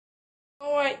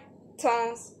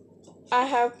Toms. I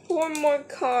have 4 more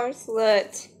cards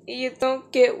left. If you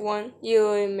don't get one, you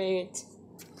eliminate.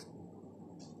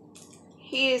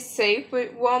 He is safe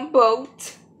with 1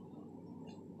 vote.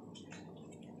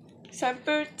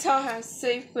 Cyber Tom has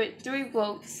safe with 3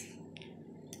 votes.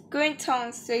 Green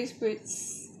Tom safe with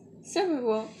 7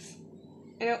 votes.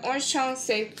 And the Orange Tom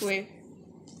safe with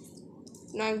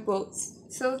 9 votes.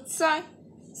 So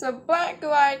Black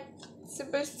Light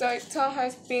Superstar Tom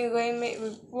has been eliminated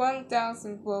with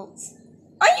 1,000 votes.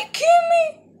 Are you kidding me?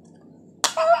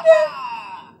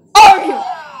 Are you?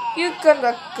 You're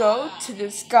gonna go to the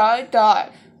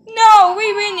skydive. No,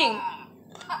 we're winning.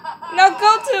 Now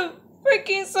go to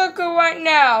freaking circle right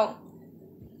now.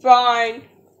 Fine.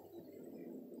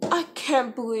 I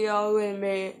can't believe I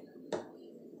eliminated.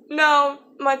 No,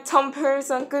 my Tom parents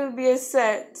aren't gonna be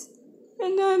upset.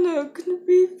 And I'm not gonna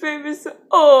be famous at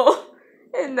all.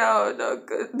 And now I'm not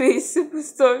gonna be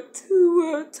superstar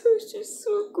too. I touched your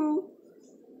circle.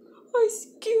 I'm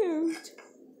scared.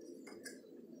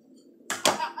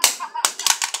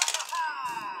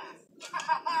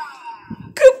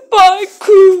 Goodbye,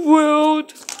 cool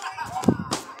world.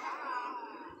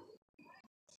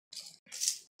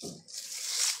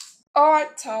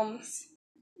 Alright, Thomas.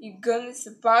 You're gonna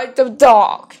survive the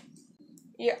dog.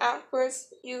 You're out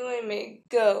first, you and me.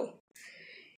 Go.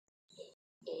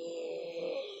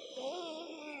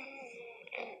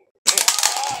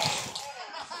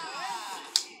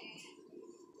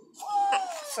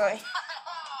 Sorry.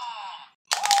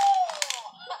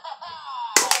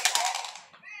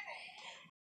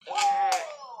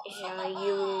 Yeah,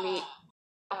 you and me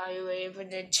are ready for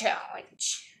the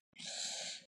challenge.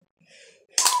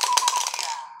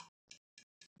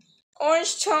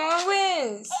 Orange Tom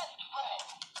wins.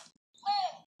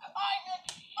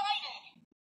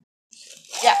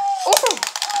 Yeah. Oh.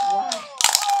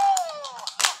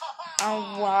 I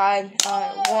won.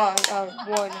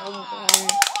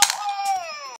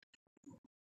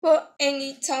 For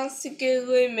any Toms to get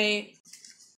eliminated,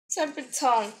 Cyber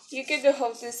Tom, you get to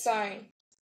hold the sign.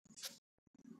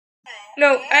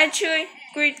 No, actually,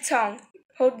 Green Tom,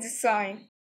 hold the sign.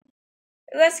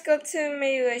 Let's go to the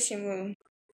Elimination room.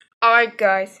 Alright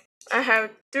guys, I have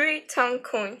 3 Tom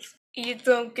coins. If you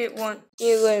don't get one,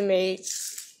 you eliminate.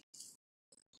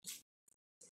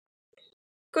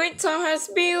 Green Tom has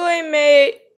been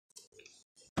eliminated.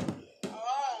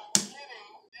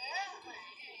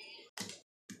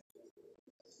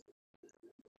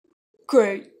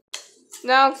 Great.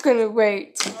 Now I'm gonna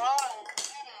wait.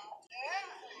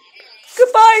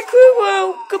 Goodbye,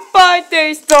 Kubo. Goodbye,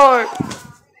 Daystar.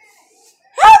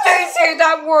 How do you say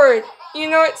that word? You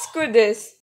know what? Screw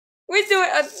this. We're doing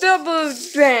a double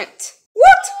event.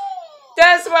 What?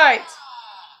 That's right.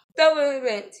 Double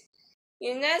event.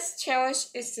 Your next challenge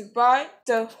is to buy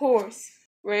the horse.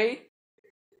 Ready?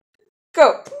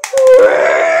 Go.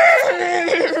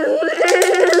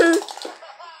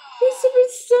 What's up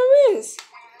with Simmons?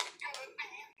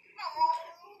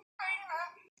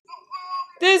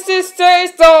 This is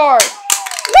Daystar.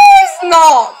 No, it's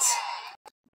not.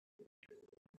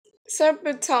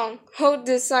 Serpenton, hold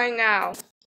the sign now.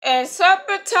 And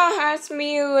Serpenton has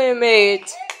me eliminated.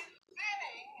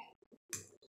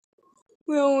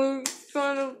 We only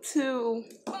final 2.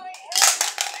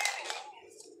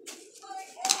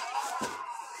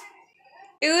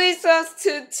 It leads us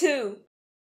to 2.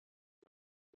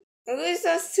 It leads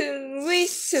us to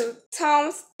least 2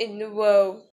 Toms in the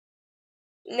world.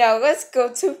 Now let's go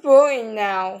to voting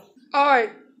now.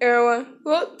 Alright, everyone,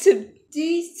 vote to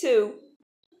these 2.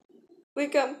 We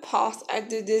can pause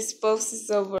after this vote is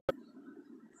over.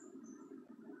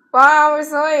 5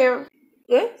 hours later,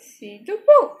 let's see the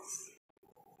votes.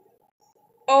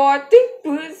 Oh, I think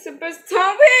Blue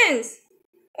Superstar wins.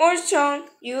 Orange Tom,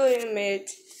 you eliminate.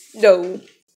 No.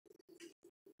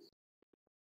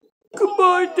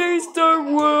 Goodbye, Daystar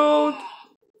World.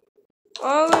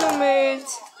 I'll eliminate.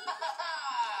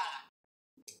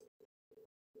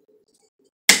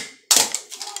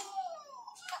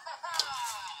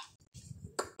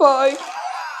 Goodbye.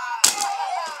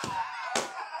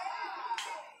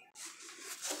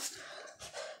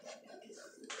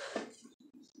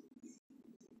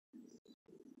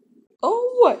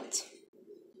 Oh, what?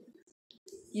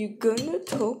 You gonna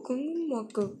talk on the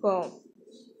microphone?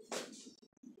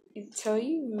 I tell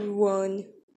you one.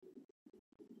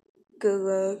 Good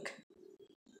luck.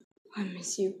 I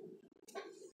miss you.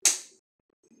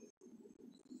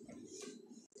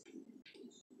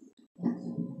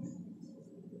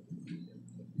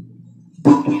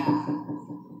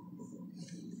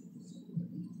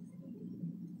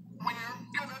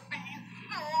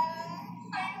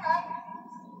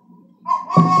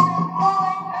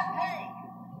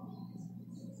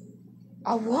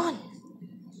 I won.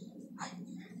 I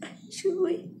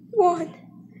actually won.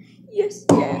 Yes,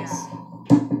 yes.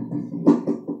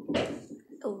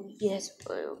 Oh, yes,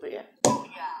 baby.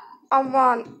 I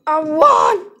won. I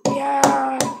won.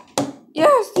 Yeah.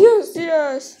 Yes, yes,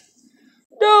 yes.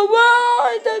 The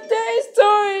world, the day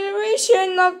story,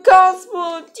 Elimination, the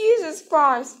gospel, Jesus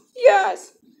Christ.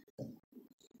 Yes.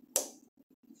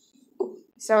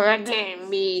 So again,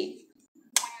 me.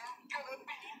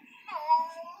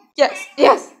 Yes,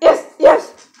 yes, yes,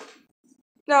 yes.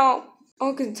 Now,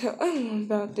 I can tell anyone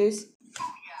about this.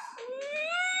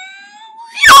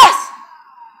 Yes!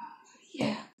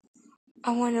 Yeah.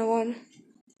 I won, I won.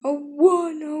 I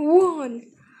won, I won.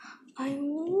 I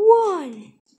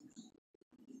won.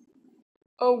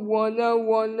 I won, I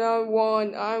won, I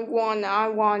won. I won, I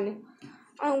won.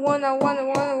 I won, I won, I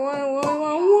won, I won, I won,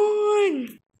 I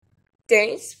won.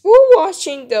 Thanks for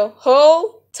watching the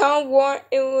whole Town War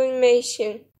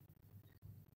Elimination.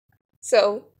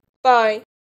 So, bye.